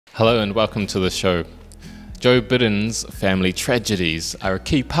Hello and welcome to the show. Joe Biden's family tragedies are a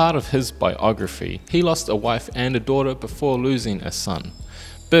key part of his biography. He lost a wife and a daughter before losing a son.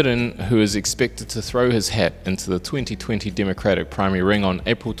 Biden, who is expected to throw his hat into the 2020 Democratic primary ring on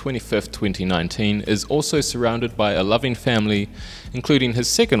April 25, 2019, is also surrounded by a loving family, including his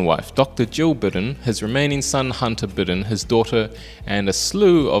second wife, Dr. Jill Biden, his remaining son, Hunter Biden, his daughter, and a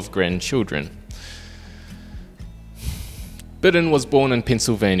slew of grandchildren. Biden was born in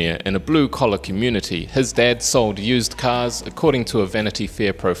Pennsylvania in a blue-collar community. His dad sold used cars according to a Vanity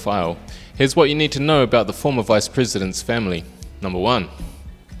Fair profile. Here's what you need to know about the former vice president's family. Number 1.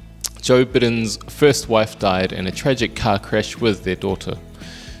 Joe Biden's first wife died in a tragic car crash with their daughter.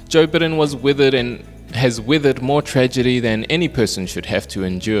 Joe Biden was weathered and has weathered more tragedy than any person should have to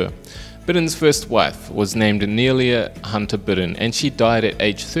endure. Biden's first wife was named Nelia Hunter Biden, and she died at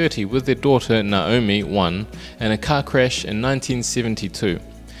age 30 with their daughter Naomi 1 in a car crash in 1972.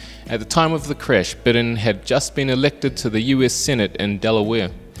 At the time of the crash, Biden had just been elected to the US Senate in Delaware.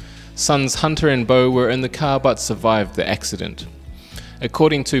 Sons Hunter and Beau were in the car but survived the accident.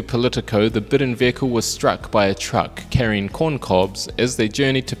 According to Politico, the Biden vehicle was struck by a truck carrying corn cobs as they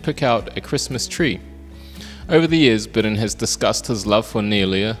journeyed to pick out a Christmas tree. Over the years, Biden has discussed his love for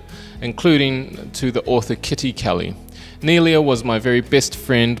Nelia, including to the author Kitty Kelly. Nelia was my very best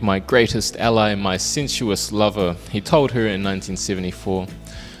friend, my greatest ally, my sensuous lover, he told her in 1974.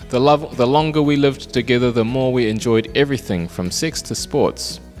 The longer we lived together, the more we enjoyed everything from sex to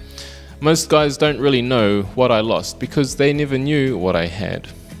sports. Most guys don't really know what I lost because they never knew what I had.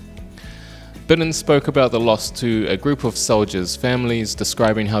 Biden spoke about the loss to a group of soldiers' families,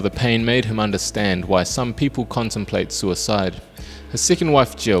 describing how the pain made him understand why some people contemplate suicide. His second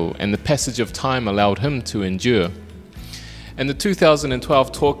wife Jill and the passage of time allowed him to endure. In the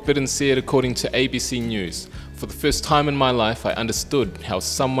 2012 talk, Biden said, according to ABC News, "For the first time in my life I understood how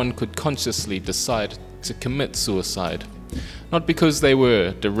someone could consciously decide to commit suicide. Not because they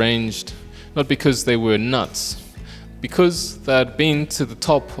were deranged, not because they were nuts, because they had been to the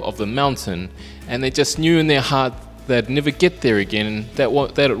top of the mountain and they just knew in their heart they'd never get there again and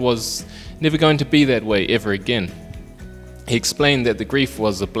that it was never going to be that way ever again." He explained that the grief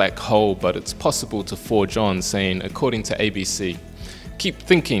was a black hole, but it's possible to forge on, saying, according to ABC, "Keep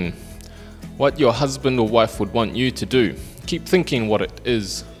thinking what your husband or wife would want you to do. Keep thinking what it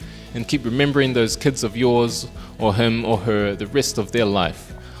is, and keep remembering those kids of yours, or him or her, the rest of their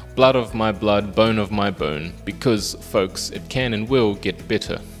life. Blood of my blood, bone of my bone, because, folks, it can and will get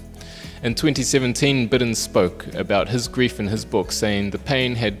better." In 2017, Biden spoke about his grief in his book, saying, "The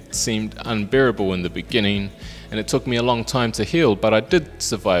pain had seemed unbearable in the beginning, and it took me a long time to heal, but I did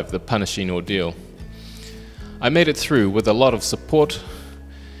survive the punishing ordeal. I made it through with a lot of support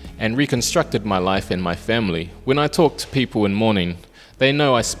and reconstructed my life and my family. When I talk to people in mourning, they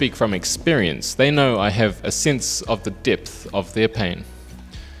know I speak from experience. They know I have a sense of the depth of their pain."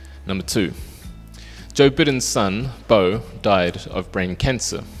 Number 2. Joe Biden's son, Beau, died of brain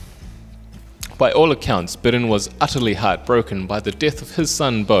cancer. By all accounts, Biden was utterly heartbroken by the death of his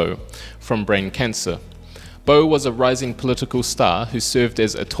son, Beau, from brain cancer. Beau was a rising political star who served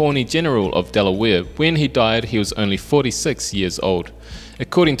as Attorney General of Delaware. When he died, he was only 46 years old.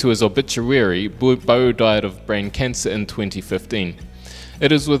 According to his obituary, Beau died of brain cancer in 2015.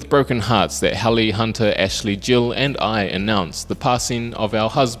 It is with broken hearts that Hallie, Hunter, Ashley, Jill, and I announce the passing of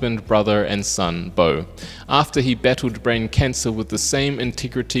our husband, brother, and son, Beau. After he battled brain cancer with the same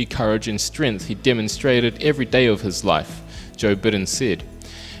integrity, courage, and strength he demonstrated every day of his life, Joe Biden said.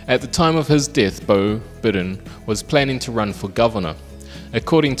 At the time of his death, Beau Biden was planning to run for governor.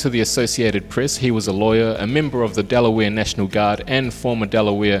 According to the Associated Press, he was a lawyer, a member of the Delaware National Guard, and former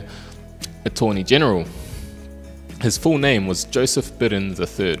Delaware Attorney General. His full name was Joseph Biden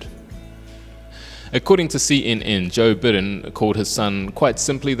III. According to CNN, Joe Biden called his son quite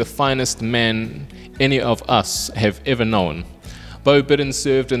simply the finest man any of us have ever known. Beau Biden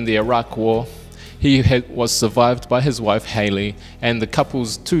served in the Iraq War. He was survived by his wife Haley and the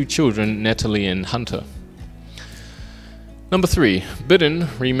couple's 2 children, Natalie and Hunter. Number 3. Biden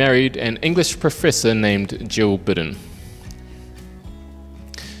remarried an English professor named Jill Biden.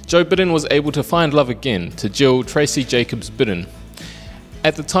 Joe Biden was able to find love again to Jill Tracy Jacobs Biden.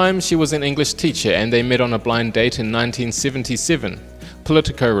 At the time, she was an English teacher and they met on a blind date in 1977.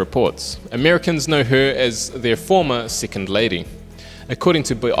 Politico reports. Americans know her as their former second lady. According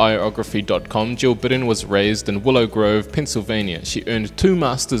to biography.com, Jill Biden was raised in Willow Grove, Pennsylvania. She earned 2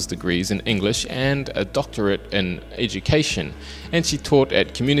 master's degrees in English and a doctorate in education, and she taught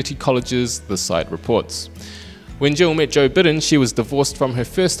at community colleges, the site reports. When Jill met Joe Biden, she was divorced from her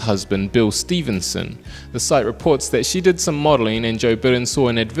first husband, Bill Stevenson. The site reports that she did some modeling and Joe Biden saw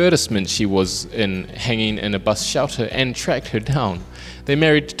an advertisement she was in hanging in a bus shelter and tracked her down. They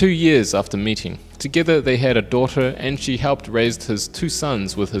married 2 years after meeting. Together they had a daughter and she helped raise his 2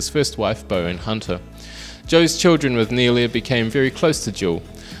 sons with his first wife, Bo and Hunter. Joe's children with Nelia became very close to Jill.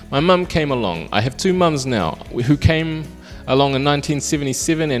 My mum came along. I have 2 mums now, who came along in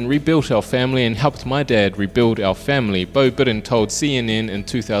 1977 and rebuilt our family and helped my dad rebuild our family, Bo Biden told CNN in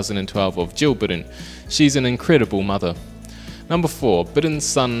 2012 of Jill Biden. She's an incredible mother. Number 4, Biden's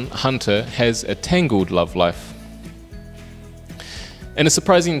son Hunter has a tangled love life. In a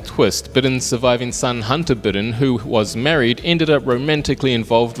surprising twist, Biden's surviving son Hunter Biden, who was married, ended up romantically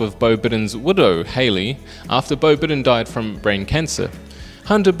involved with Bo Biden's widow, Haley, after Bo Biden died from brain cancer.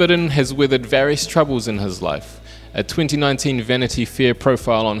 Hunter Biden has weathered various troubles in his life. A 2019 Vanity Fair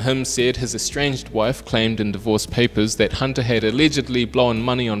profile on him said his estranged wife claimed in divorce papers that Hunter had allegedly blown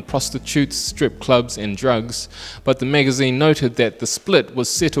money on prostitutes, strip clubs and drugs, but the magazine noted that the split was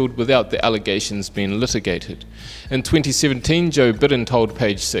settled without the allegations being litigated. In 2017, Joe Biden told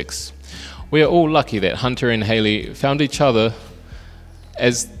Page 6, "We are all lucky that Hunter and Haley found each other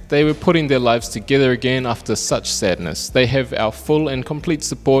as they were putting their lives together again after such sadness. They have our full and complete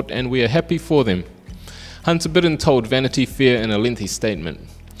support and we are happy for them." Hunter Biden told Vanity Fair in a lengthy statement,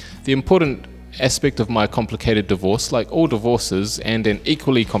 "The important aspect of my complicated divorce, like all divorces and an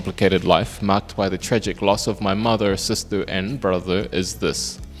equally complicated life marked by the tragic loss of my mother, sister and brother, is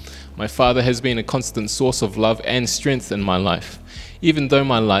this. My father has been a constant source of love and strength in my life. Even though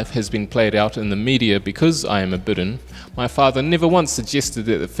my life has been played out in the media because I am a Biden, my father never once suggested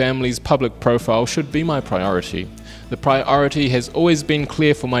that the family's public profile should be my priority. The priority has always been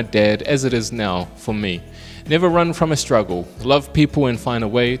clear for my dad, as it is now for me. Never run from a struggle. Love people and find a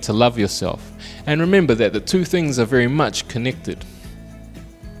way to love yourself. And remember that the 2 things are very much connected."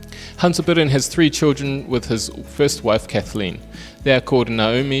 Hunter Biden has 3 children with his first wife, Kathleen. They are called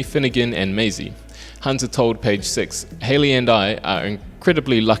Naomi, Finnegan and Maisie. Hunter told Page 6, "Haley and I are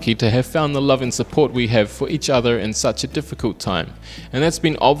incredibly lucky to have found the love and support we have for each other in such a difficult time, and that's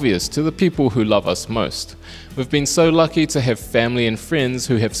been obvious to the people who love us most. We've been so lucky to have family and friends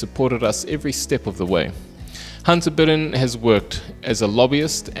who have supported us every step of the way." Hunter Biden has worked as a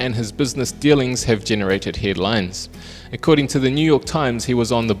lobbyist and his business dealings have generated headlines. According to the New York Times, he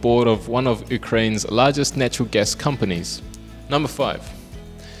was on the board of one of Ukraine's largest natural gas companies. Number 5.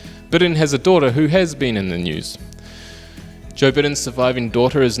 Biden has a daughter who has been in the news. Joe Biden's surviving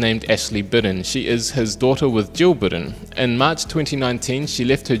daughter is named Ashley Biden. She is his daughter with Jill Biden. In March 2019, she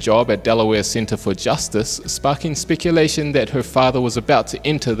left her job at Delaware Center for Justice, sparking speculation that her father was about to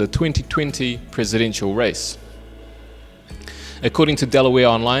enter the 2020 presidential race. According to Delaware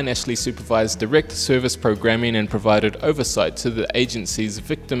Online, Ashley supervised direct service programming and provided oversight to the agency's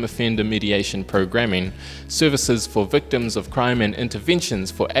victim offender mediation programming, services for victims of crime and interventions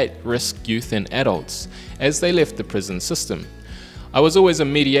for at-risk youth and adults, as they left the prison system. "I was always a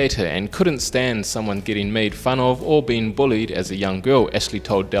mediator and couldn't stand someone getting made fun of or being bullied as a young girl," Ashley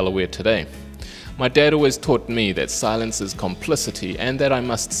told Delaware Today. "My dad always taught me that silence is complicity and that I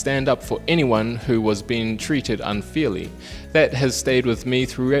must stand up for anyone who was being treated unfairly. That has stayed with me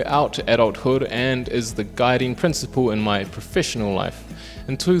throughout adulthood and is the guiding principle in my professional life."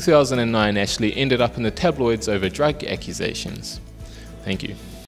 In 2009, Ashley ended up in the tabloids over drug accusations. Thank you.